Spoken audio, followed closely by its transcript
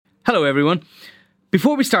Hello everyone.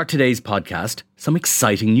 Before we start today's podcast, some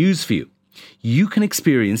exciting news for you. You can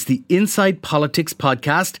experience the Inside Politics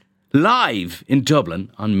podcast live in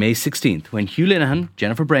Dublin on May 16th when Hugh Linehan,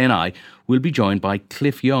 Jennifer Bray and I will be joined by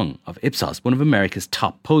Cliff Young of Ipsos, one of America's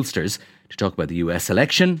top pollsters, to talk about the US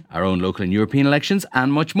election, our own local and European elections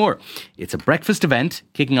and much more. It's a breakfast event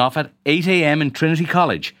kicking off at 8 a.m. in Trinity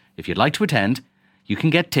College. If you'd like to attend, you can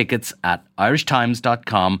get tickets at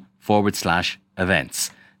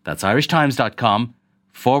irishtimes.com/events. That's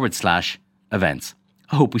irishtimes.com/events.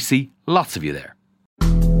 I hope we see lots of you there.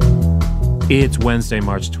 It's Wednesday,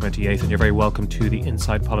 March 28th, and you're very welcome to the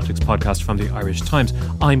Inside Politics podcast from the Irish Times.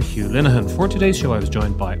 I'm Hugh Linehan. For today's show, I was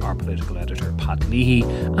joined by our political editor, Pat Leahy,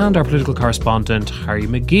 and our political correspondent, Harry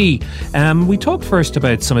McGee. We talked first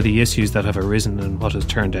about some of the issues that have arisen in what has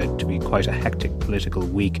turned out to be quite a hectic political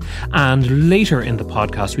week. And later in the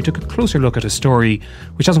podcast, we took a closer look at a story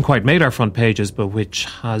which hasn't quite made our front pages, but which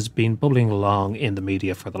has been bubbling along in the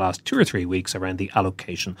media for the last 2 or 3 weeks around the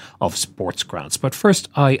allocation of sports grants. But first,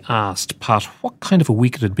 I asked Pat what kind of a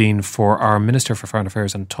week it had been for our Minister for Foreign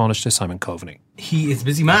Affairs and Taoiseach, Simon Coveney. He is a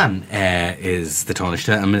busy man, is the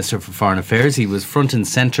Taoiseach and Minister for Foreign Affairs. He was front and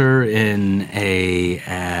centre in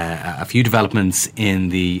a few developments in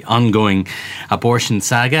the ongoing abortion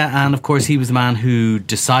saga. And of course, he was the man who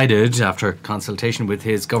decided, after consultation with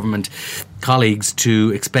his government colleagues, to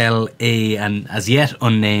expel an as yet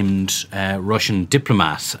unnamed Russian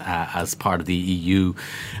diplomat as part of the EU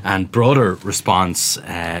and broader response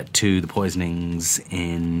to the poisonings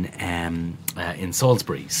in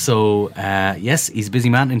Salisbury. So yes, he's a busy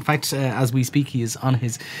man. In fact, as we speak, he is on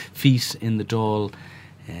his feet in the Dáil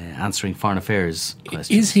answering foreign affairs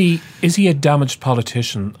questions. Is he a damaged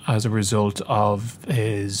politician as a result of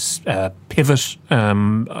his pivot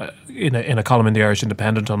in a column in the Irish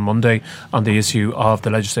Independent on Monday on the issue of the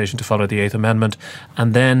legislation to follow the Eighth Amendment,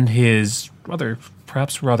 and then his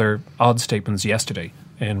perhaps rather odd statements yesterday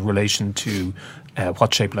in relation to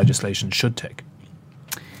what shape legislation should take?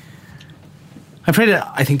 I'm afraid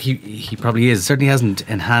I think he probably is. Certainly hasn't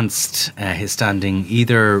enhanced his standing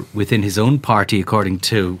either within his own party, according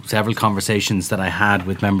to several conversations that I had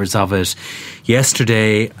with members of it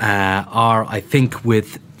yesterday, or I think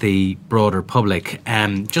with the broader public.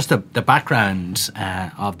 Just the background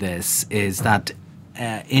of this is that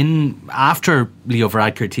after Leo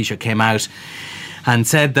Varadkar Taoiseach came out and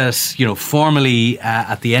said that, formally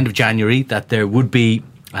at the end of January, that there would be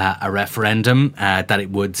a referendum, that it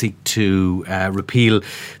would seek to repeal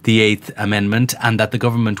the Eighth Amendment, and that the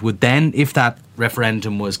government would then, if that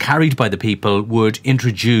referendum was carried by the people, would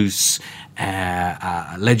introduce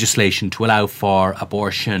legislation to allow for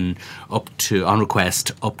abortion on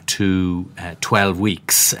request up to 12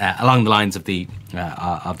 weeks, along the lines of the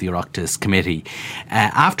Oireachtas Committee.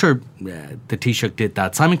 After the Taoiseach did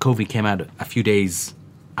that, Simon Coveney came out a few days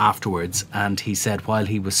afterwards, and he said while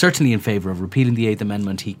he was certainly in favour of repealing the Eighth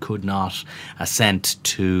Amendment, he could not assent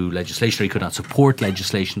to legislation, or he could not support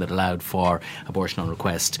legislation that allowed for abortion on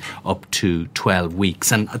request up to 12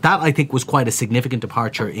 weeks. And that, I think, was quite a significant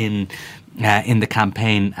departure in the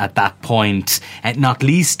campaign at that point, not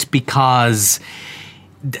least because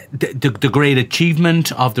the great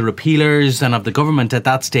achievement of the repealers and of the government at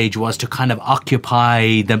that stage was to kind of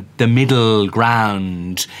occupy the middle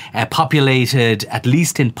ground, populated at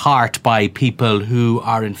least in part by people who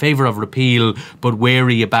are in favour of repeal but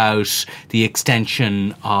wary about the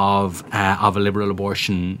extension of a liberal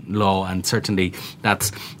abortion law. And certainly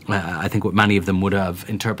that's I think what many of them would have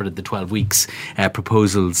interpreted the 12 weeks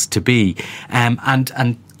proposals to be. And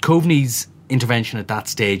Coveney's intervention at that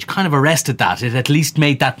stage kind of arrested that. It at least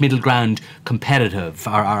made that middle ground competitive,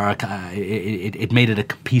 or it made it a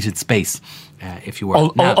competed space, if you were.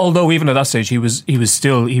 Although even at that stage he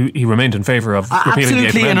remained in favour of repealing the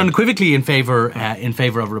Eighth Amendment. And unequivocally in favour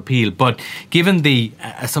of repeal. But given the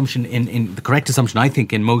assumption, in the correct assumption, I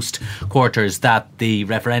think, in most quarters, that the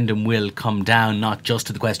referendum will come down not just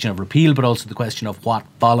to the question of repeal, but also the question of what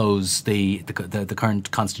follows the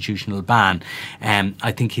current constitutional ban,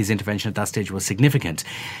 I think his intervention at that stage was significant.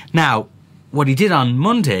 Now, what he did on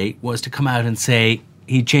Monday was to come out and say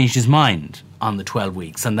he'd changed his mind on the 12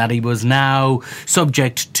 weeks, and that he was now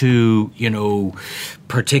subject to,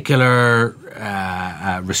 particular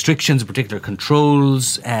restrictions, particular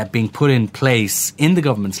controls being put in place in the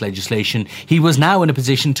government's legislation. He was now in a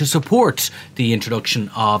position to support the introduction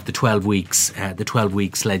of the 12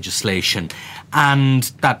 weeks legislation. And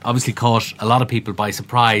that obviously caught a lot of people by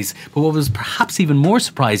surprise. But what was perhaps even more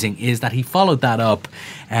surprising is that he followed that up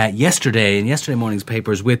yesterday, in yesterday morning's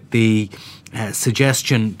papers, with the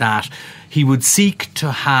suggestion that he would seek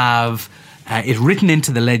to have it written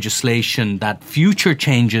into the legislation that future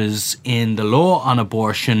changes in the law on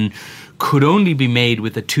abortion could only be made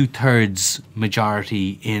with a 2/3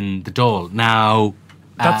 majority in the Dáil. Now,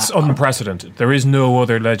 that's unprecedented. There is no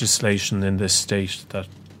other legislation in this state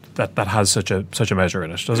that has such a measure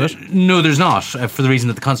in it, does it? No, there's not. For the reason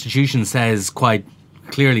that the Constitution says quite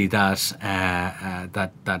clearly that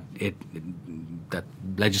that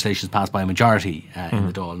legislation is passed by a majority in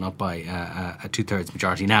the Dáil, not by a 2/3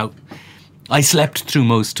 majority. Now, I slept through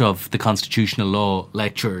most of the constitutional law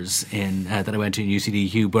lectures that I went to in UCD,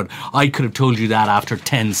 Hugh, but I could have told you that after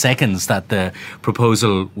 10 seconds that the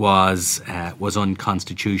proposal was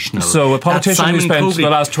unconstitutional. So a politician who spent the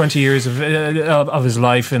last 20 years of his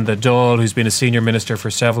life in the Dáil, who's been a senior minister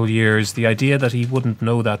for several years, the idea that he wouldn't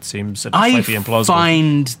know that seems slightly implausible. I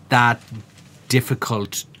find that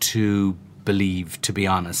difficult to believe, to be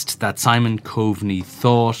honest, that Simon Coveney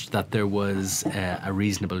thought that there was a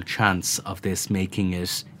reasonable chance of this making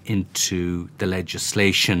it into the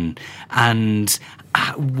legislation, and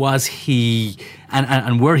was he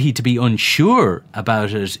and were he to be unsure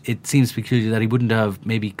about it, it seems peculiar that he wouldn't have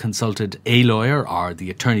maybe consulted a lawyer or the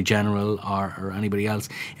Attorney General or anybody else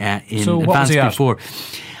in advance before.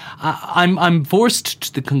 I'm forced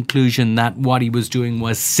to the conclusion that what he was doing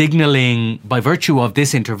was signalling, by virtue of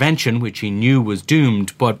this intervention, which he knew was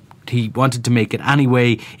doomed, but he wanted to make it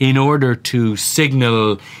anyway in order to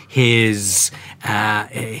signal his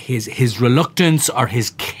reluctance or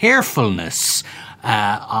his carefulness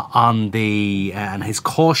and his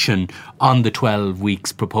caution on the 12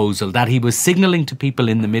 weeks proposal, that he was signalling to people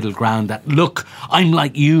in the middle ground that, look, I'm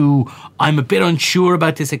like you, I'm a bit unsure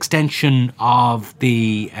about this extension of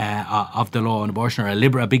the law on abortion, or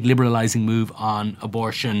a big liberalising move on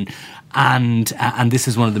abortion, and this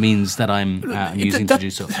is one of the means that I'm using to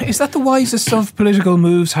do so. Is that the wisest of political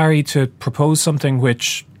moves, Harry, to propose something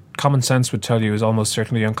which common sense would tell you is almost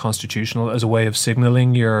certainly unconstitutional as a way of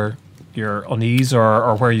signalling your unease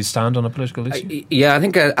or where you stand on a political issue? I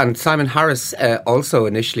think, and Simon Harris also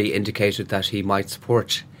initially indicated that he might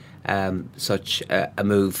support such a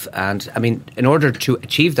move. And I mean, in order to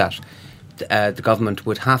achieve that, the government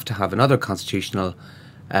would have to have another constitutional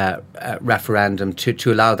referendum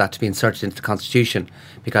to allow that to be inserted into the Constitution.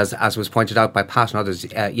 Because, as was pointed out by Pat and others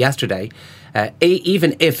yesterday,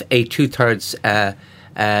 even if a 2/3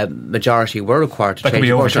 majority were required to change, that could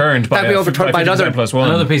be overturned by another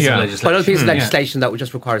piece of legislation that would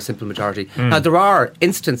just require a simple majority. Now, there are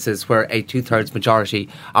instances where a 2/3 majority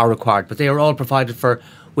are required, but they are all provided for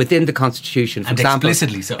within the Constitution. For example,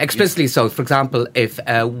 explicitly so. For example, if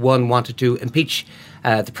one wanted to impeach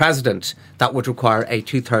the President, that would require a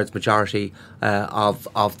 2/3 majority of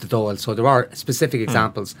the Dáil. So there are specific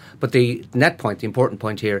examples. But the important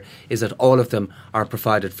point here is that all of them are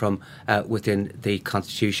provided from within the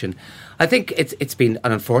Constitution. I think it's been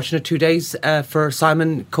an unfortunate 2 days for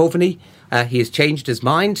Simon Coveney. He has changed his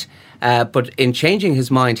mind, but in changing his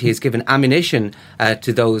mind, he has given ammunition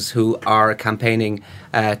to those who are campaigning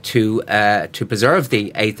to preserve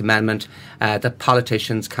the Eighth Amendment, that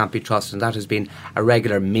politicians can't be trusted. And that has been a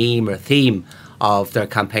regular meme or theme of their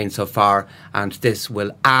campaign so far, and this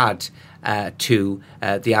will add to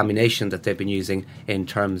the ammunition that they've been using in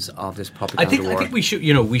terms of this propaganda war. I think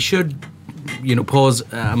we should pause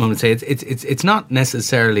a moment and say it's not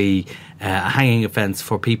necessarily a hanging offence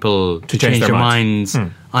for people to change their minds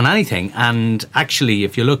on anything. And actually,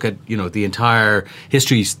 if you look at the entire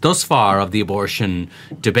history thus far of the abortion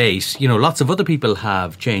debate, lots of other people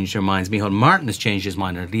have changed their minds. Micheál Martin has changed his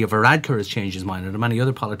mind, and Leo Varadkar has changed his mind, and many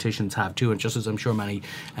other politicians have too. And just as I'm sure many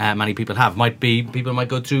people have, people might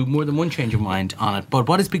go through more than one change of mind on it. But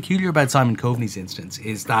what is peculiar about Simon Coveney's instance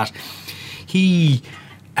is that he,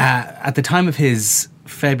 at the time of his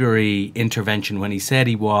February intervention, when he said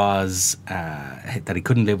he was that he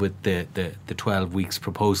couldn't live with the 12 weeks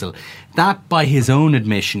proposal, that by his own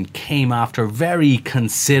admission came after very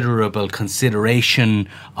considerable consideration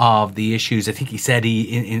of the issues. I think he said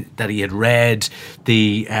that he had read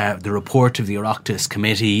the report of the Oireachtas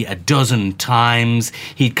Committee a dozen times.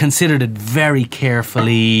 He'd considered it very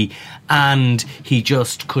carefully, and he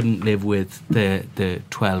just couldn't live with the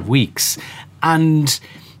 12 weeks. And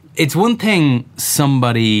it's one thing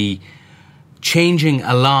somebody changing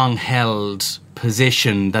a long-held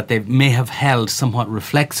position that they may have held somewhat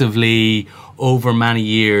reflexively over many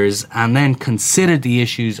years and then considered the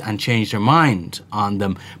issues and changed their mind on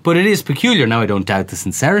them. But it is peculiar. Now, I don't doubt the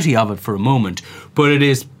sincerity of it for a moment, but it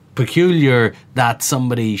is peculiar that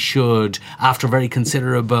somebody should, after very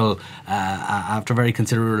considerable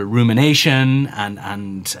rumination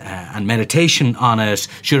and meditation on it,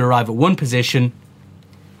 should arrive at one position,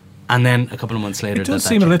 and then a couple of months later, it does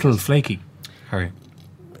seem a little flaky. Harry?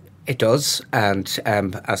 It does, and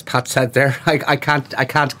as Pat said there, I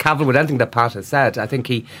can't cavil with anything that Pat has said. I think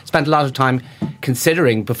he spent a lot of time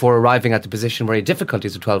considering before arriving at the position where he had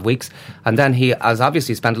difficulties with 12 weeks, and then he has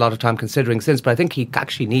obviously spent a lot of time considering since. But I think he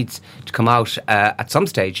actually needs to come out at some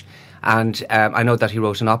stage. And I know that he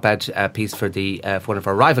wrote an op-ed piece for one of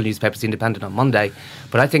our rival newspapers, The Independent, on Monday.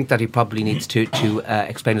 But I think that he probably needs to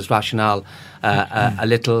explain his rationale a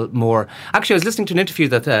little more. Actually, I was listening to an interview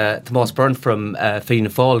that Tomás Byrne from Fianna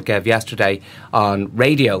Fáil gave yesterday on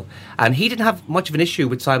radio, and he didn't have much of an issue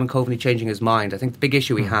with Simon Coveney changing his mind. I think the big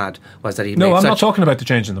issue he had was that he No, I'm not talking about the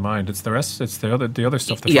change in the mind. It's the rest. It's the other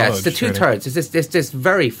stuff that followed. Yes, the two-thirds. It's this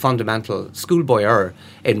very fundamental schoolboy error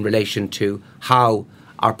in relation to how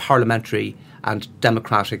our parliamentary and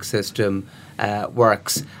democratic system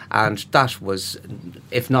works, and that was,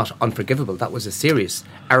 if not unforgivable, that was a serious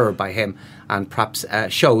error by him, and perhaps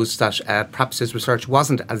shows that perhaps his research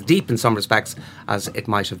wasn't as deep in some respects as it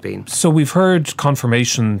might have been. So we've heard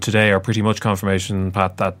confirmation today, or pretty much confirmation,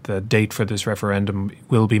 Pat, that the date for this referendum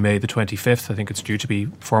will be May the 25th. I think it's due to be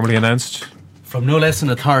formally announced. From no less an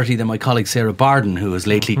authority than my colleague Sarah Barden, who has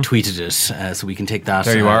lately tweeted it, so we can take that.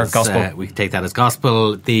 There you are, gospel. We can take that as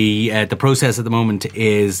gospel. The process at the moment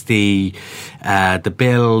is the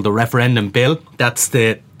bill, the referendum bill. That's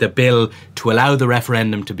the bill to allow the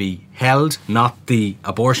referendum to be held, not the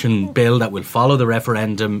abortion bill that will follow the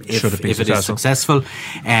referendum if it is successful.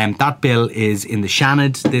 That bill is in the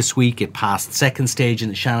Seanad this week. It passed second stage in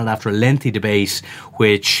the Seanad after a lengthy debate,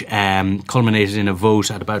 which culminated in a vote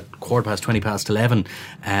at about 11:15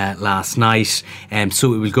 last night.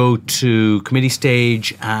 So it will go to committee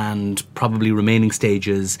stage and probably remaining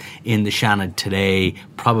stages in the Seanad today.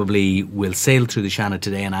 Probably will sail through the Seanad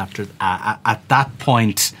today, and after at that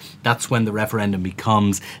point, that's when the referendum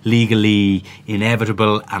becomes legally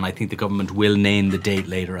inevitable, and I think the government will name the date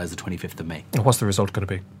later as the 25th of May. What's the result going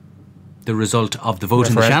to be? The result of the vote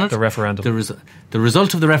in the Seanad? The referendum. The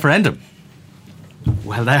result of the referendum.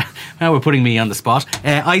 Well, now we're putting me on the spot.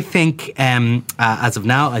 I think, as of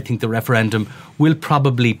now, I think the referendum will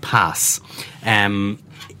probably pass.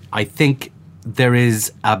 I think there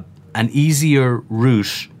is an easier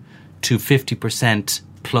route to 50%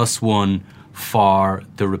 plus one for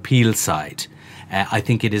the repeal side. I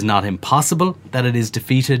think it is not impossible that it is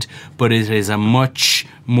defeated, but it is a much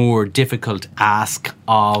more difficult ask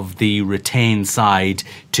of the Retain side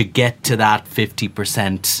to get to that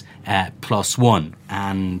 50% plus one.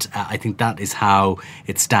 And I think that is how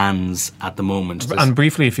it stands at the moment. And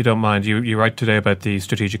briefly, if you don't mind, you write today about the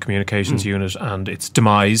Strategic Communications Unit and its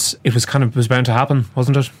demise. It was bound to happen,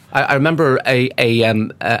 wasn't it? I remember a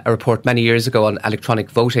report many years ago on electronic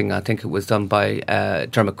voting. I think it was done by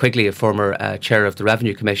Dermot Quigley, a former chair of the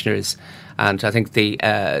Revenue Commissioners. And I think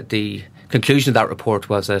the conclusion of that report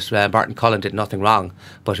was that Martin Cullen did nothing wrong,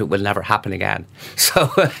 but it will never happen again. So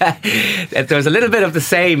there's a little bit of the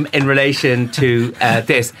same in relation to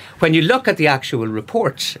this. When you look at the actual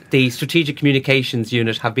report, the Strategic Communications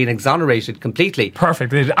Unit have been exonerated completely.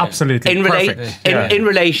 Perfect, absolutely perfect. In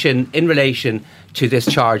relation to this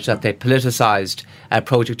charge that they politicised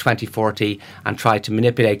Project 2040 and tried to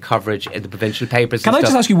manipulate coverage in the provincial papers. Can I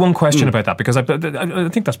just ask you one question about that? Because I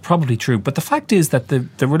think that's probably true. But the fact is that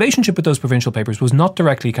the relationship with those provincial papers was not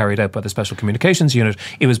directly carried out by the Special Communications Unit.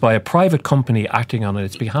 It was by a private company acting on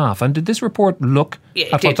its behalf. And did this report look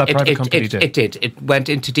at what that private company did? It did. It went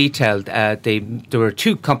into detail. There were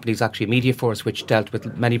two companies, actually, Mediaforce, which dealt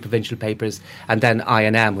with many provincial papers, and then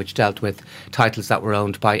I&M, which dealt with titles that were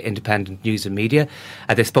owned by independent news and media.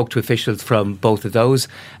 They spoke to officials from both of those.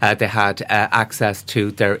 They had access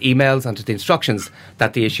to their emails and to the instructions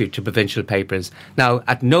that they issued to provincial papers. Now,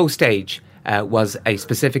 at no stage was a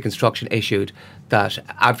specific instruction issued that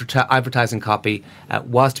advertising copy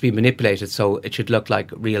was to be manipulated so it should look like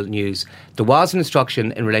real news. There was an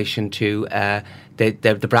instruction in relation to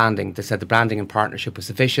the branding. They said the branding and partnership was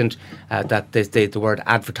sufficient, that the word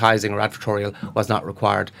advertising or advertorial was not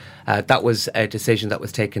required. That was a decision that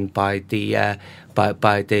was taken by the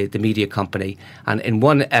media company. And in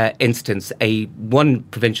one instance, one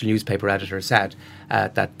provincial newspaper editor said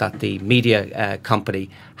that the media company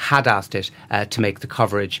had asked it to make the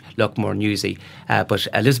coverage look more newsy. But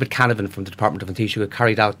Elizabeth Canavan from the Department of An Taoiseach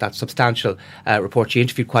carried out that substantial report. She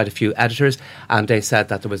interviewed quite a few editors, and they said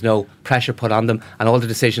that there was no pressure put on them and all the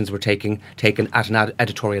decisions were taken at an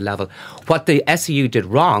editorial level. What the SCU did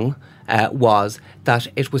wrong was that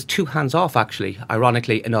it was too hands-off, actually,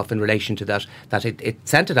 ironically enough, in relation to that it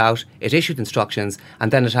sent it out, it issued instructions,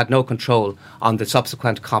 and then it had no control on the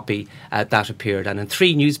subsequent copy that appeared. And in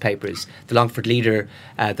 3 newspapers, the Longford Leader,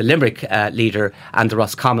 the Limerick Leader, and the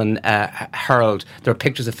Roscommon Herald, there are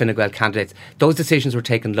pictures of Fine Gael candidates. Those decisions were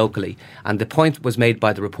taken locally, and the point was made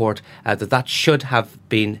by the report that should have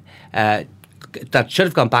been that should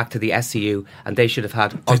have gone back to the SCU, and they should have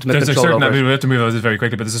had ultimate control over it. We have to move on this very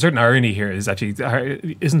quickly, but there's a certain irony here,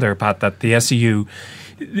 isn't there, Pat, that the SCU,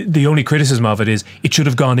 the only criticism of it is it should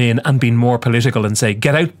have gone in and been more political and say,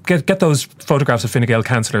 get those photographs of Fine Gael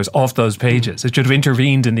councillors off those pages. It should have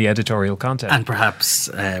intervened in the editorial content. And perhaps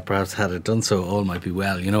had it done so, all might be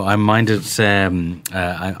well. I'm minded. There's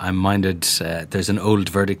an old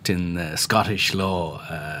verdict in Scottish law,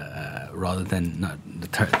 rather than the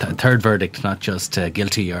third verdict, not just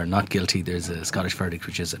guilty or not guilty. There's a Scottish verdict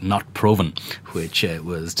which is not proven, which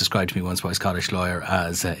was described to me once by a Scottish lawyer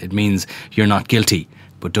as it means you're not guilty,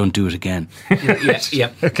 but don't do it again.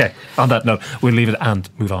 Yeah. Okay, on that note, we'll leave it and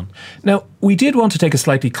move on. Now, we did want to take a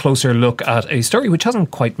slightly closer look at a story which hasn't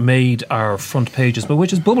quite made our front pages, but which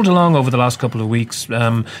has bubbled along over the last couple of weeks,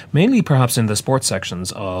 mainly perhaps in the sports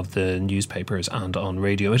sections of the newspapers and on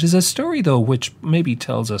radio. It is a story, though, which maybe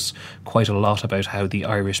tells us quite a lot about how the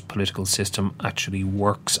Irish political system actually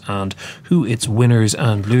works and who its winners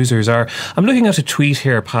and losers are. I'm looking at a tweet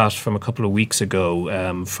here, Pat, from a couple of weeks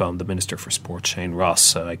ago from the Minister for Sport, Shane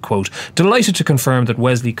Ross. I quote, "Delighted to confirm that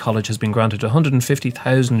Wesley College has been granted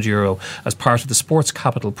 €150,000 as part of the Sports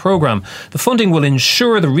Capital programme. The funding will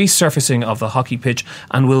ensure the resurfacing of the hockey pitch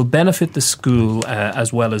and will benefit the school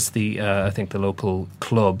as well as the local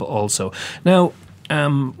club also." Now,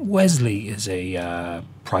 Wesley is a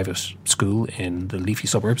private school in the leafy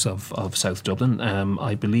suburbs of South Dublin.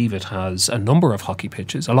 I believe it has a number of hockey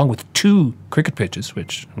pitches, along with 2 cricket pitches,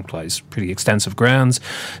 which implies pretty extensive grounds,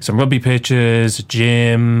 some rugby pitches, a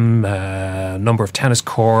gym, a number of tennis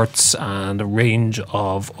courts, and a range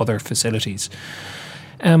of other facilities.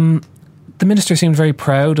 The Minister seemed very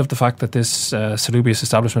proud of the fact that this salubrious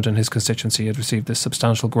establishment in his constituency had received this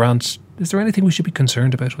substantial grant. Is there anything we should be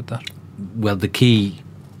concerned about with that? Well, the key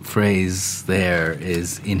phrase there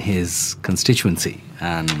is in his constituency,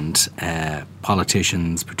 and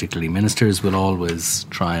politicians, particularly ministers, will always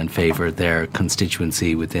try and favour their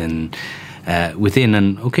constituency within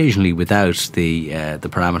and occasionally without the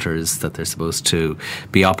parameters that they're supposed to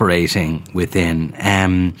be operating within.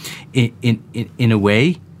 In a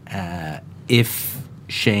way, if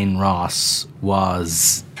Shane Ross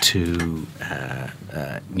was to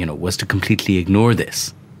completely ignore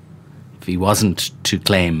this, if he wasn't to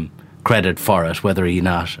claim credit for it, whether he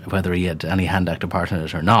had any hand active part in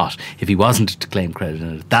it or not, if he wasn't to claim credit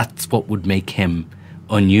in it, that's what would make him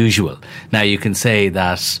unusual. Now, you can say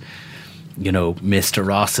that, Mr.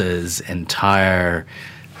 Ross's entire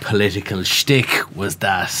political shtick was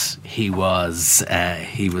that he was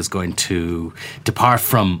going to depart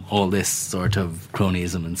from all this sort of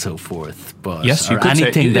cronyism and so forth. But yes, you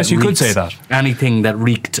could say that. Anything that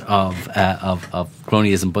reeked of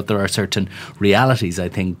cronyism. But there are certain realities, I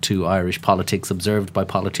think, to Irish politics observed by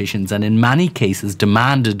politicians, and in many cases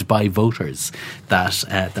demanded by voters,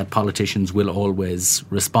 that politicians will always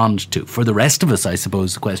respond to. For the rest of us, I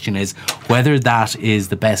suppose the question is whether that is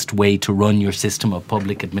the best way to run your system of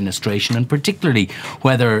public administration, and particularly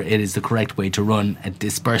whether it is the correct way to run a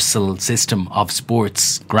dispersal system of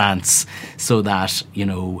sports grants, so that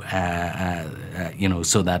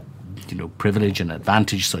privilege and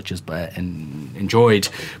advantage such as enjoyed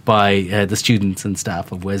by the students and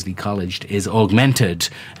staff of Wesley College is augmented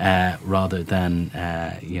rather than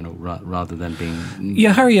being.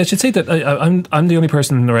 Yeah, Harry, I should say that I'm the only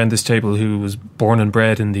person around this table who was born and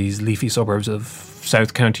bred in these leafy suburbs of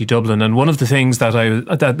South County Dublin, and one of the things that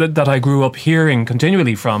I grew up hearing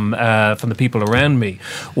continually from the people around me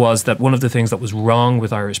was that one of the things that was wrong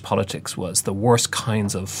with Irish politics was the worst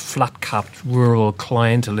kinds of flat-capped rural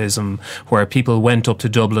clientelism, where people went up to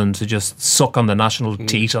Dublin to just suck on the national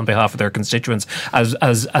teat on behalf of their constituents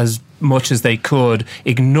as much as they could,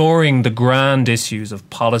 ignoring the grand issues of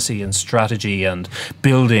policy and strategy and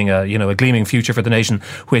building a gleaming future for the nation,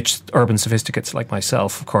 which urban sophisticates like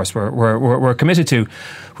myself, of course, were committed to,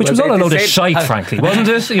 which was all a load of shite, frankly, wasn't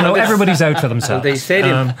it? Everybody's out for themselves.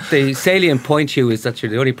 Well, the salient point, Hugh, is that you're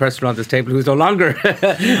the only person around this table who's no longer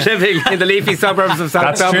living in the leafy suburbs of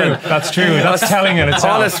South Dublin. That's true. That's telling in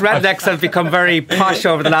itself. All us rednecks have become very posh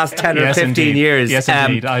over the last 10 or 15 years. Yes,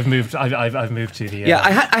 indeed. I've moved to the. Yeah,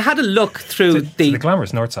 I had a look through the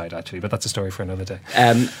glamorous north side, actually, but that's a story for another day.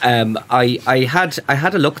 I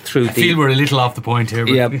had a look through. I feel we're a little off the point here.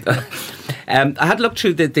 Yeah. I had looked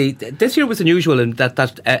through this year was unusual in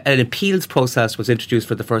that an appeals process was introduced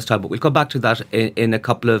for the first time, but we'll come back to that in a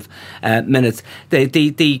couple of minutes.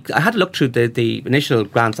 I had looked through the initial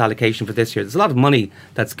grants allocation for this year. There's a lot of money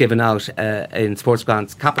that's given out in sports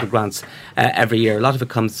grants, capital grants every year. A lot of it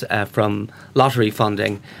comes from lottery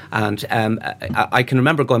funding, and I can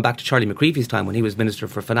remember going back to Charlie McCreevy's time when he was Minister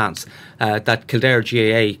for Finance, that Kildare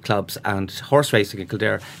GAA clubs and horse racing in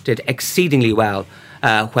Kildare did exceedingly well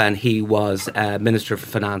when he was Minister for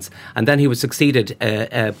Finance, and then he was succeeded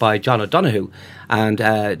by John O'Donoghue, and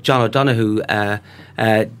John O'Donoghue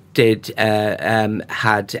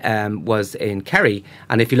was in Kerry,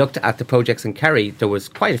 and if you looked at the projects in Kerry, there was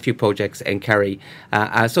quite a few projects in Kerry.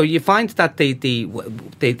 So you find that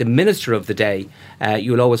the minister of the day,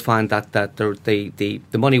 you'll always find that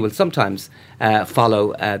the money will sometimes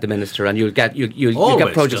follow the minister, and you'll get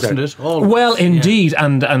projects. Doesn't it? Always. Well, indeed,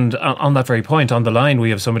 and on that very point, on the line we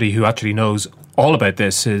have somebody who actually knows all about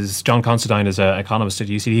this. Is John Considine is an economist at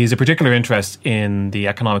UCD. He has a particular interest in the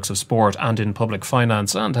economics of sport and in public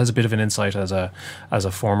finance, and has a bit of an insight as a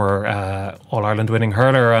former All-Ireland winning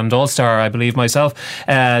hurler and All-Star, I believe myself.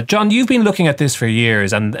 John, you've been looking at this for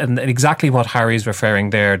years, and exactly what Harry's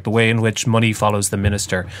referring there, the way in which money follows the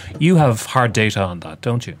minister. You have hard data on that,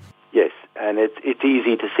 don't you? Yes, and it's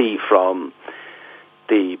easy to see from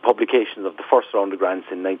the publication of the first round of grants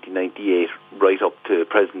in 1998 right up to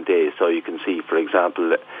present day. So you can see, for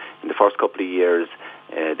example, in the first couple of years,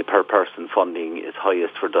 the per person funding is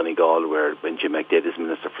highest for Donegal, when Jim McDaid is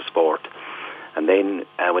Minister for Sport. And then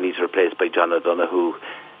when he's replaced by John O'Donoghue,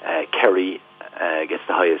 Kerry gets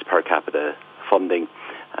the highest per capita funding.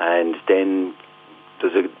 And then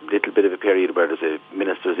there's a little bit of a period where there's a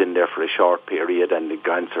minister's in there for a short period and the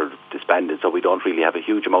grants are disbanded, so we don't really have a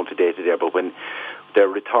huge amount of data there. But when they're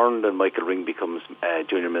returned and Michael Ring becomes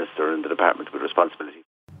junior minister in the department with responsibility.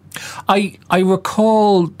 I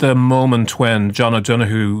recall the moment when John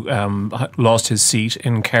O'Donoghue lost his seat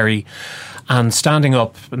in Kerry, and standing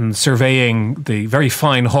up and surveying the very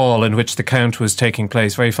fine hall in which the count was taking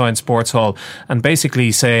place, very fine sports hall, and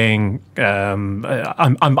basically saying,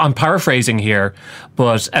 I'm paraphrasing here,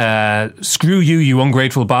 but screw you, you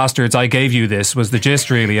ungrateful bastards, I gave you this, was the gist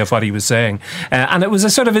really of what he was saying. And it was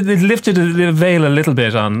it lifted a veil a little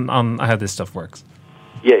bit on how this stuff works.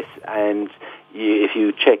 Yes, and if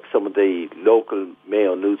you check some of the local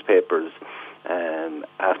Mayo newspapers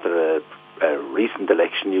after a recent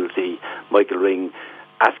election, you'll see Michael Ring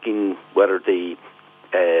asking whether the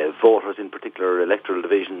voters in particular electoral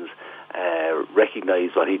divisions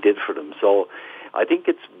recognise what he did for them. So I think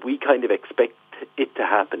we kind of expect it to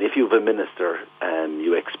happen. If you have a minister,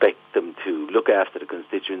 you expect them to look after the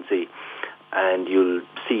constituency, and you'll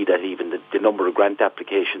see that even the number of grant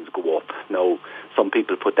applications go up. Now, some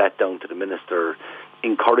people put that down to the minister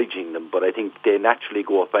encouraging them, but I think they naturally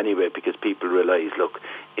go up anyway because people realise, look,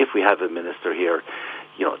 if we have a minister here,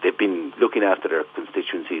 they've been looking after their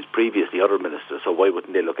constituencies previously, other ministers, so why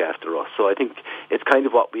wouldn't they look after us? So I think it's kind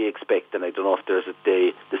of what we expect, and I don't know if there's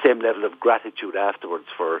the same level of gratitude afterwards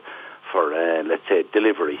for let's say,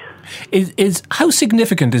 delivery. Is how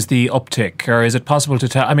significant is the uptick, or is it possible to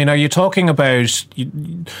tell? I mean, are you talking about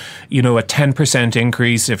a 10%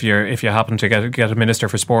 increase if you happen to get a minister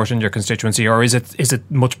for sport in your constituency, or is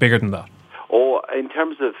it much bigger than that? Oh, in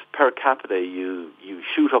terms of per capita, you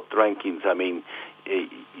shoot up the rankings. I mean,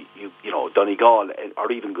 Donegal,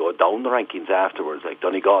 or even go down the rankings afterwards. Like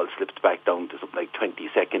Donegal slipped back down to something like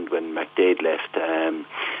 22nd when McDaid left,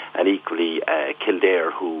 and equally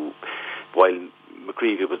Kildare, who, while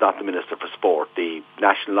McCreevy was not the Minister for Sport, the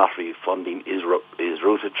National Lottery funding is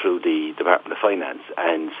routed through the Department of Finance,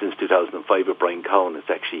 and since 2005 with Brian Cowan, it's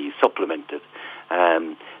actually supplemented.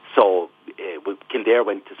 So Kildare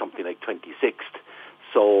went to something like 26th.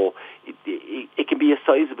 So it can be a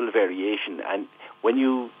sizable variation, and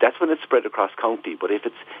that's when it's spread across county. But if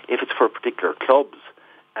it's for particular clubs,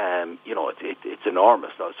 it's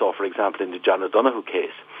enormous. So, for example, in the John O'Donoghue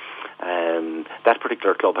case, that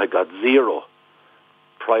particular club had got 0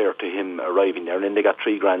 prior to him arriving there, and then they got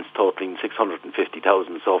 3 grants totaling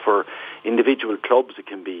 650,000. So for individual clubs, it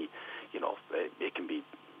can be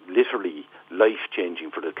literally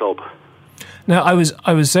life-changing for the club. Now, I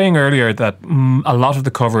was saying earlier that a lot of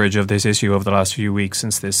the coverage of this issue over the last few weeks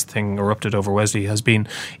since this thing erupted over Wesley has been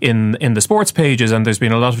in the sports pages, and there's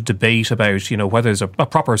been a lot of debate about whether there's a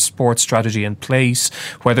proper sports strategy in place,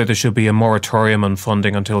 whether there should be a moratorium on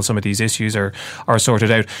funding until some of these issues are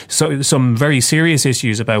sorted out. So some very serious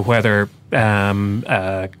issues about whether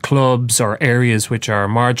clubs or areas which are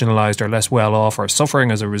marginalised or less well off are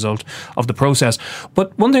suffering as a result of the process.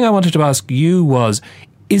 But one thing I wanted to ask you was,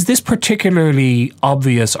 Is this particularly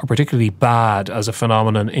obvious or particularly bad as a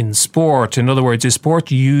phenomenon in sport? In other words, is sport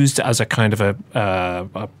used as a kind of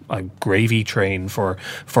a gravy train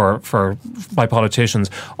by politicians,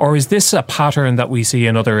 or is this a pattern that we see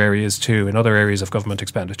in other areas too, in other areas of government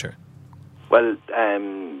expenditure? Well,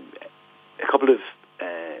 a couple of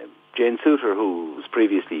Jane Souter, who was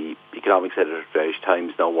previously economics editor at the Irish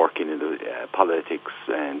Times, now working in the politics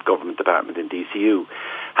and government department in DCU,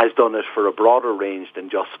 has done it for a broader range than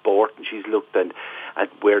just sport, and she's looked at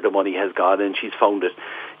where the money has gone, and she's found that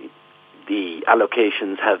the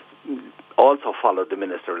allocations have also followed the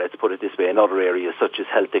minister, let's put it this way, in other areas such as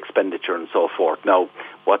health expenditure and so forth. Now,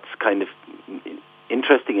 what's kind of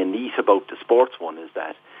interesting and neat about the sports one is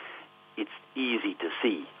that it's easy to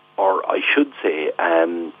see, or I should say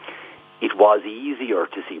it was easier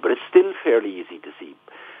to see, but it's still fairly easy to see.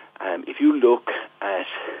 If you look at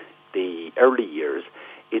the early years,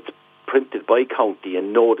 it's printed by county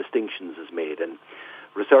and no distinctions is made. And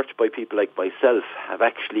research by people like myself have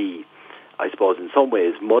actually, I suppose, in some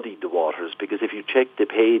ways muddied the waters, because if you check the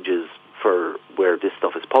pages for where this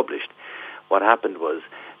stuff is published, what happened was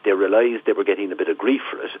they realised they were getting a bit of grief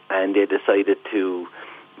for it, and they decided to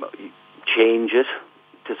change it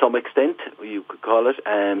to some extent, you could call it.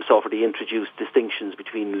 So they introduced distinctions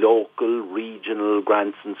between local, regional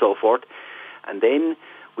grants and so forth. And then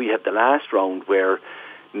we have the last round where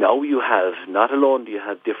now you have, not alone do you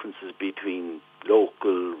have differences between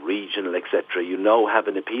local, regional, etc. You now have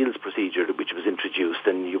an appeals procedure which was introduced,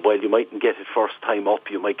 and while you mightn't get it first time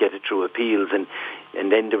up, you might get it through appeals, and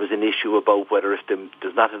then there was an issue about whether if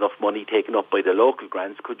there's not enough money taken up by the local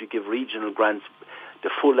grants, could you give regional grants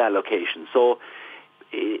the full allocation? So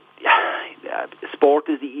sport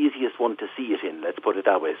is the easiest one to see it in, let's put it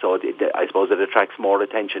that way. So I suppose it attracts more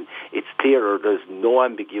attention. It's clearer, there's no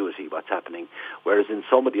ambiguity what's happening, whereas in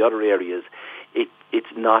some of the other areas it's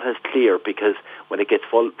not as clear, because when it gets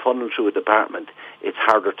funneled through a department, it's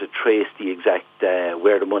harder to trace the exact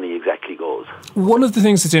where the money exactly goes. One of the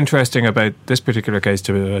things that's interesting about this particular case,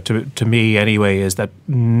 to me anyway, is that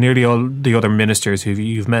nearly all the other ministers who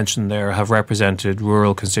you've mentioned there have represented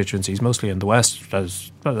rural constituencies, mostly in the West,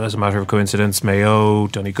 as a matter of coincidence. Mayo,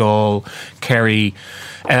 Donegal, Kerry.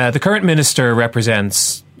 The current minister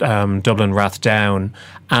represents Dublin Rathdown,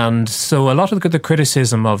 and so a lot of the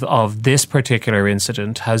criticism of this particular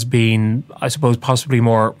incident has been, I suppose, possibly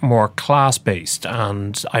more class based.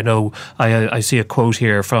 And I know I see a quote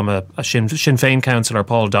here from a Sinn Féin councillor,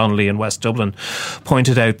 Paul Donnelly in West Dublin,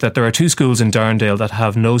 pointed out that there are two schools in Darndale that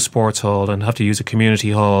have no sports hall and have to use a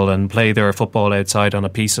community hall and play their football outside on a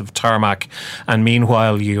piece of tarmac, and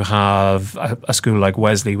meanwhile you have a school like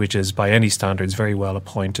Wesley, which is by any standards very well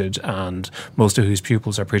appointed, and most of whose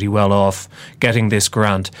pupils are pretty well off getting this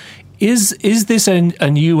grant. Is this a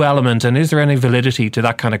new element, and is there any validity to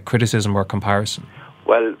that kind of criticism or comparison?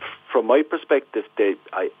 Well, from my perspective,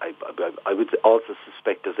 I would also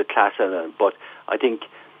suspect there's a class element, but I think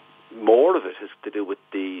more of it has to do with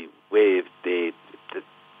the way the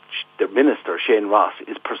minister, Shane Ross,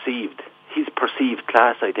 is perceived. He's perceived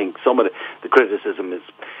class. I think some of the criticism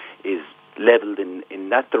is levelled in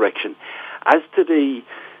that direction. As to the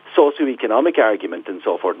socioeconomic argument and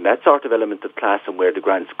so forth, and that sort of element of class and where the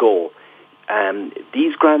grants go,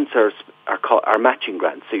 these grants are matching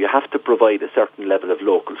grants, so you have to provide a certain level of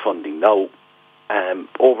local funding. Now,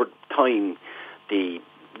 over time, the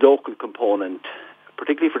local component,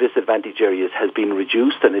 particularly for disadvantaged areas, has been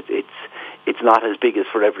reduced, and it's not as big as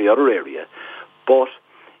for every other area. But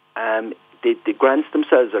the grants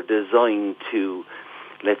themselves are designed to,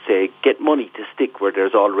 let's say, get money to stick where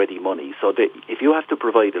there's already money. So if you have to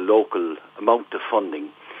provide a local amount of funding,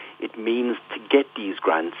 it means to get these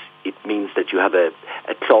grants, it means that you have a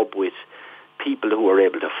club with people who are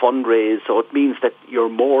able to fundraise. So it means that you're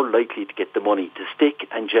more likely to get the money to stick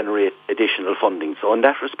and generate additional funding. So in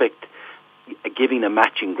that respect, giving a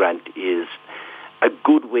matching grant is a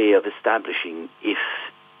good way of establishing if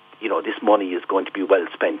this money is going to be well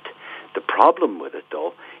spent. The problem with it,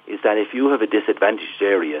 though, is that if you have a disadvantaged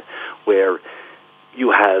area where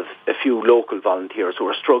you have a few local volunteers who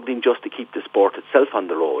are struggling just to keep the sport itself on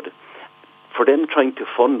the road, for them trying to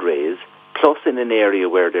fundraise, plus in an area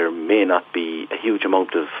where there may not be a huge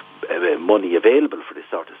amount of money available for this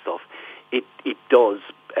sort of stuff, it does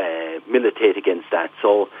militate against that.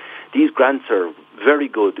 So these grants are very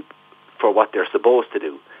good for what they're supposed to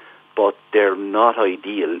do, but they're not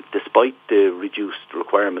ideal, despite the reduced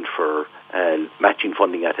requirement for matching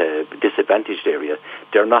funding at a disadvantaged area.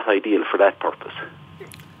 They're not ideal for that purpose.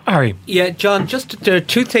 Ari. Yeah, John, there are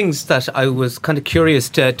two things that I was kind of curious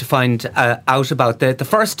to find out about. The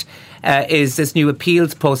first is this new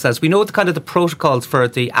appeals process. We know the protocols for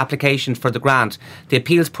the application for the grant. The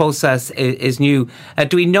appeals process is new.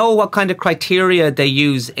 Do we know what kind of criteria they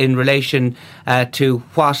use in relation to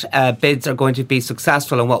what bids are going to be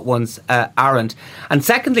successful and what ones aren't? And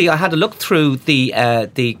secondly, I had a look through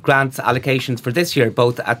the grants allocations for this year,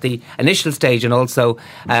 both at the initial stage and also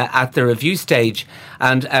at the review stage.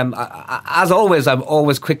 And as always, I'm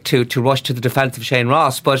always quick to rush to the defence of Shane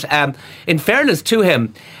Ross. But in fairness to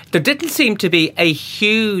him, there didn't seem to be a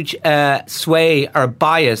huge sway or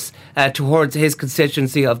bias towards his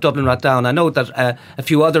constituency of Dublin Rathdown. I know that a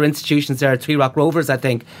few other institutions there, Three Rock Rovers, I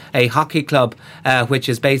think, a hockey club which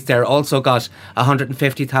is based there, also got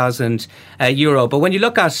 €150,000. But when you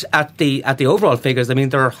look at the overall figures, I mean,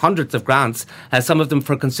 there are hundreds of grants, some of them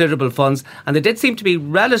for considerable funds, and they did seem to be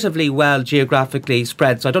relatively well geographically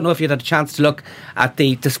spread. So I don't know if you'd had a chance to look at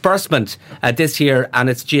the disbursement this year and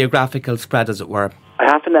its geographical spread, as it were.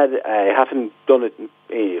 I haven't done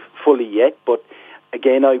it fully yet, but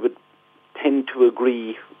again, I would tend to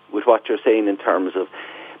agree with what you're saying in terms of,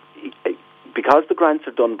 because the grants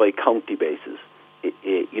are done by county basis,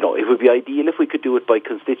 it would be ideal if we could do it by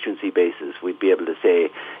constituency basis. We'd be able to say,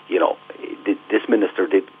 this minister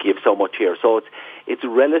did give so much here. So it's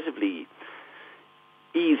relatively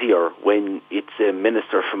easier when it's a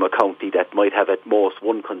minister from a county that might have at most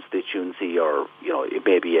one constituency, or it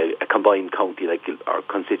may be a combined county or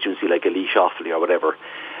constituency like a Laois Offaly or whatever.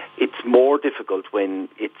 It's more difficult when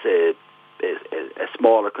it's a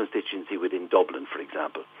smaller constituency within Dublin, for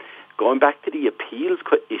example. Going back to the appeals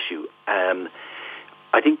issue,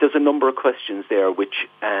 I think there's a number of questions there which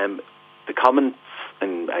the comments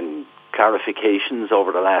and clarifications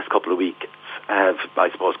over the last couple of weeks have,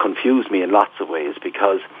 I suppose, confused me in lots of ways,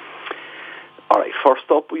 because, all right, first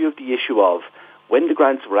up we have the issue of when the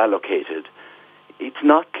grants were allocated, it's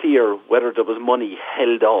not clear whether there was money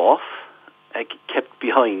held off, kept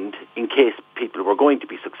behind in case people were going to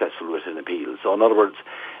be successful with an appeal. So in other words,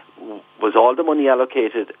 was all the money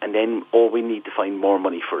allocated and then, we need to find more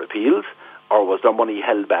money for appeals, or was there money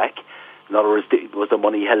held back? In other words, was the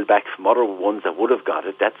money held back from other ones that would have got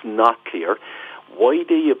it? That's not clear. Why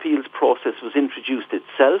the appeals process was introduced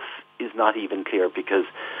itself is not even clear, because,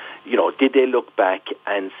 did they look back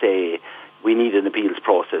and say, we need an appeals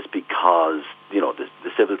process because,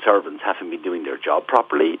 the civil servants haven't been doing their job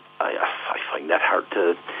properly? I find that hard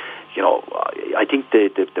to, I think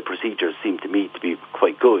the procedures seem to me to be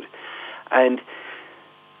quite good. And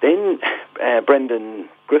then Brendan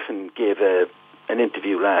Griffin gave an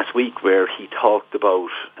interview last week where he talked about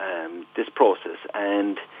this process,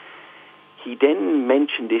 and he then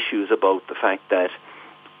mentioned issues about the fact that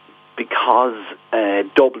because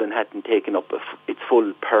Dublin hadn't taken up its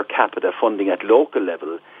full per capita funding at local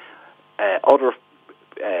level, other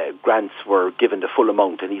grants were given the full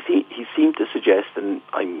amount. And he seemed to suggest, and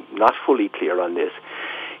I'm not fully clear on this,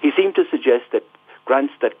 he seemed to suggest that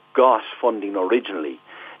grants that got funding originally,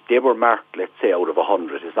 they were marked, let's say, out of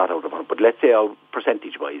 100. It's not out of 100, but let's say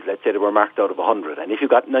percentage-wise, let's say they were marked out of 100. And if you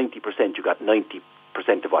got 90%, you got 90%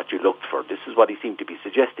 of what you looked for. This is what he seemed to be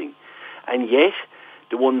suggesting. And yet,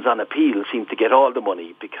 the ones on appeal seemed to get all the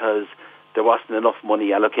money because there wasn't enough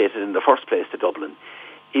money allocated in the first place to Dublin.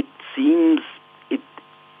 It seems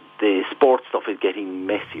the sports stuff is getting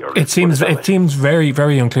messier. It seems very,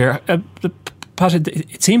 very unclear. Pat,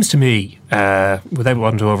 it seems to me, without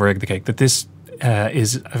wanting to over-egg the cake, that this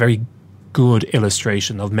is a very good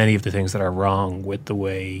illustration of many of the things that are wrong with the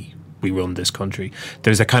way we run this country.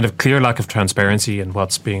 There's a kind of clear lack of transparency in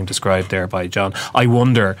what's being described there by John. I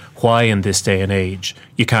wonder why in this day and age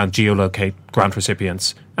you can't geolocate grant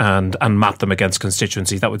recipients and map them against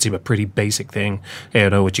constituencies. That would seem a pretty basic thing,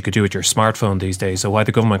 which you could do with your smartphone these days. So why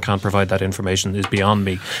the government can't provide that information is beyond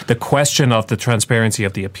me. The question of the transparency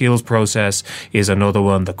of the appeals process is another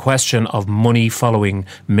one. The question of money following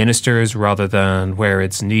ministers rather than where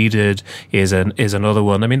it's needed is another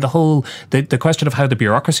one. I mean, the question of how the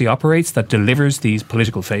bureaucracy operates that delivers these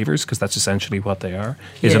political favours, because that's essentially what they are,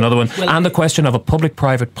 is another one. Well, and the question of a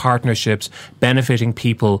public-private partnerships benefiting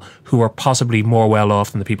people who are possibly more well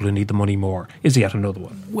off than the people who need the money more is yet another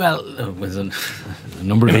one. Well, there's a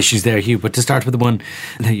number of issues there, Hugh, but to start with the one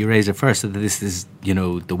that you raised at first, that this is,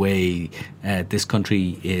 the way this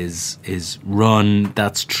country is run.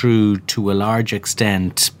 That's true to a large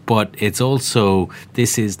extent, but it's also,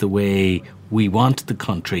 this is the way we want the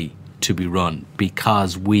country to be run,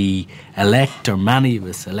 because we elect, or many of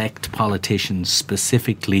us elect, politicians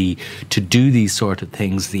specifically to do these sort of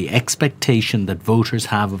things. The expectation that voters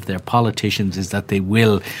have of their politicians is that they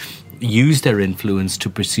will use their influence to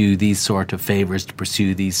pursue these sort of favours, to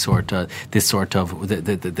pursue the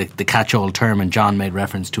catch-all term, and John made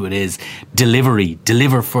reference to it, is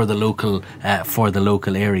deliver for the local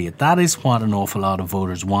area. That is what an awful lot of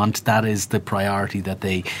voters want. That is the priority that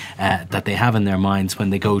they have in their minds when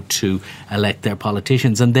they go to elect their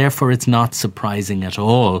politicians, and therefore it's not surprising at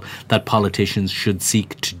all that politicians should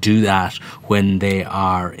seek to do that when they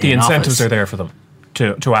are in office. The incentives are there for them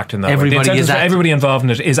to act in that way. Everybody involved in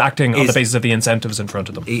it is acting on the basis of the incentives in front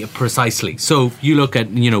of them. Precisely. So you look at,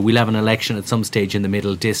 we'll have an election at some stage in the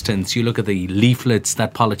middle distance. You look at the leaflets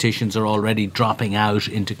that politicians are already dropping out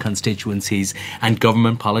into constituencies, and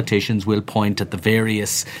government politicians will point at the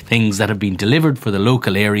various things that have been delivered for the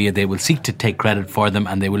local area. They will seek to take credit for them,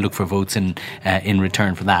 and they will look for votes in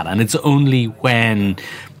return for that. And it's only when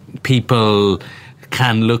people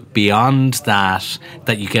can look beyond that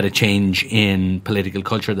you get a change in political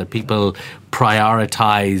culture, that people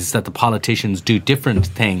prioritise, that the politicians do different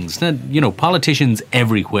things. Now, politicians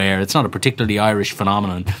everywhere, it's not a particularly Irish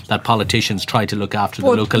phenomenon that politicians try to look after the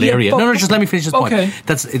local area. No, just let me finish this point.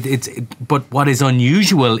 But what is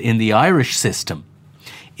unusual in the Irish system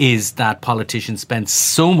is that politicians spend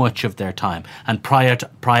so much of their time and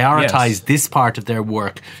prioritise this part of their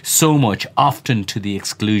work so much, often to the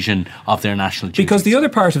exclusion of their national duties. Because the other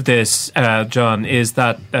part of this, John, is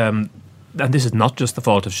that, and this is not just the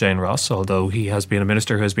fault of Shane Ross, although he has been a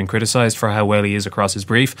minister who has been criticised for how well he is across his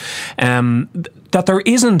brief, that there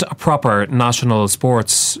isn't a proper national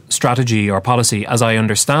sports strategy or policy, as I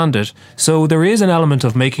understand it. So there is an element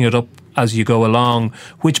of making it up as you go along,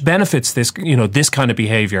 which benefits this, this kind of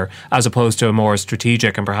behaviour, as opposed to a more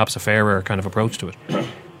strategic and perhaps a fairer kind of approach to it.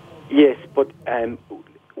 Yes, but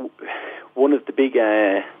one of the big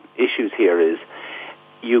issues here is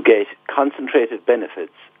you get concentrated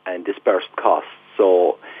benefits and dispersed costs.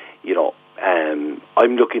 So,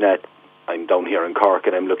 I'm down here in Cork,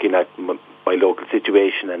 and I'm looking at my local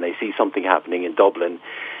situation, and I see something happening in Dublin,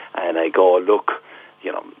 and I go, look,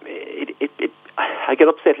 I get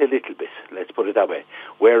upset a little bit, let's put it that way.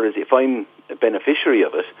 Whereas if I'm a beneficiary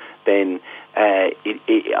of it, then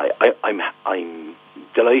I'm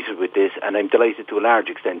delighted with this, and I'm delighted to a large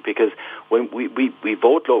extent, because when we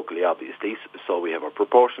vote locally, obviously, so we have a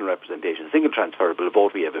proportional representation, single transferable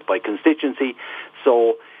vote, we have it by constituency,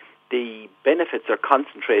 so the benefits are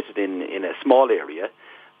concentrated in a small area,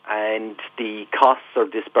 and the costs are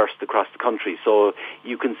dispersed across the country. So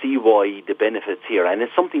you can see why the benefits here, and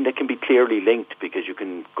it's something that can be clearly linked, because you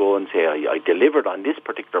can go and say, I delivered on this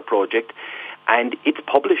particular project, and it's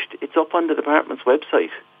published, it's up on the department's website.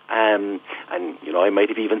 And I might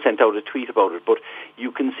have even sent out a tweet about it, but you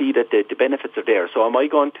can see that the benefits are there. So am I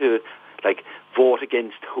going to vote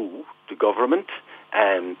against who? The government?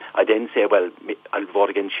 I then say, well, I'll vote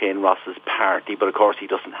against Shane Ross's party, but of course he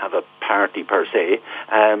doesn't have a party per se.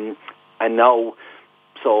 And now,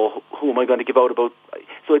 so who am I going to give out about?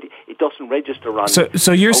 So it doesn't register on.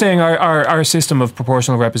 So you're saying our system of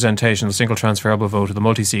proportional representation, the single transferable vote of the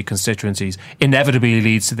multi-seat constituencies, inevitably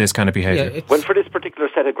leads to this kind of behaviour? Yeah, well, for this particular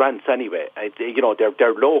set of grants anyway,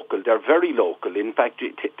 they're local, they're very local. In fact,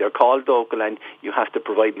 they're called local, and you have to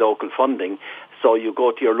provide local funding. So you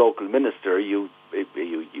go to your local minister, and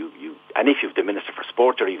if you've the Minister for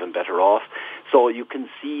Sport, you're even better off. So you can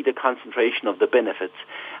see the concentration of the benefits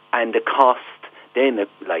and the cost. Then,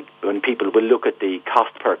 when people will look at the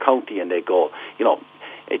cost per county and they go,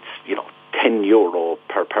 it's €10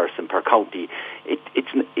 per person per county.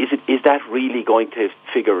 Is that really going to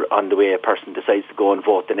figure on the way a person decides to go and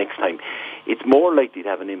vote the next time? It's more likely to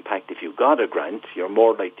have an impact if you've got a grant. You're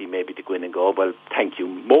more likely maybe to go in and go, well, thank you.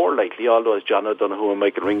 More likely, although as John O'Donoghue and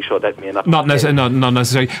Michael Ring show, that may not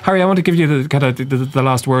necessarily. Harry, I want to give you the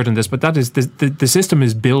last word on this, but that is the system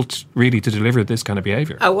is built really to deliver this kind of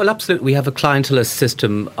behaviour. Well, absolutely. We have a clientelist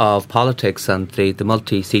system of politics, and the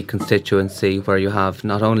multi-seat constituency, where you have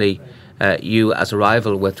not only you as a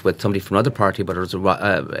rival with somebody from another party, but as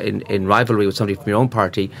in rivalry with somebody from your own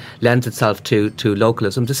party, lends itself to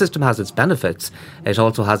localism. The system has its benefits. It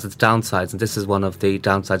also has its downsides, and this is one of the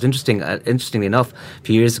downsides. Interestingly enough, a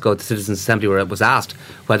few years ago, the Citizens' Assembly was asked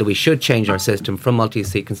whether we should change our system from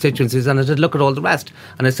multi-seat constituencies, and it did look at all the rest.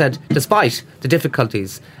 And it said, despite the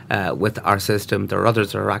difficulties with our system, there are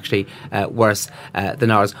others that are actually worse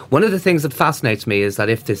than ours. One of the things that fascinates me is that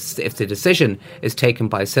if the decision is taken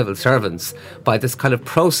by civil servants, by this kind of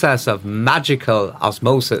process of magical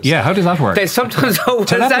osmosis. Yeah, how does that work? They sometimes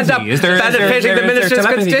always end up benefiting the minister's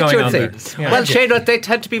constituency. Well, Shane, they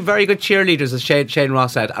tend to be very good cheerleaders, as Shane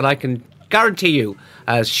Ross said, and I can guarantee you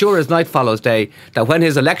as sure as night follows day, that when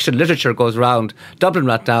his election literature goes round Dublin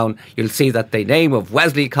Rathdown, you'll see that the name of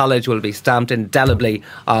Wesley College will be stamped indelibly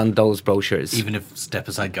on those brochures. Even if Step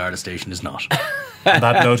Aside Garda Station is not. On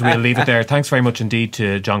that note, we'll leave it there. Thanks very much indeed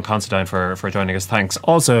to John Considine for joining us. Thanks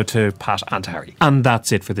also to Pat and Harry. And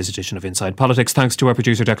that's it for this edition of Inside Politics. Thanks to our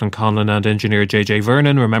producer Declan Conlon and engineer JJ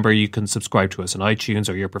Vernon. Remember, you can subscribe to us on iTunes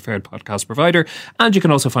or your preferred podcast provider. And you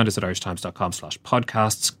can also find us at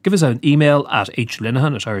irishtimes.com/podcasts. Give us an email at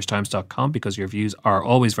hlinehan@irishtimes.com because your views are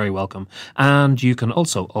always very welcome. And you can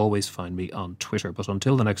also always find me on Twitter. But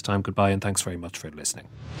until the next time, goodbye and thanks very much for listening.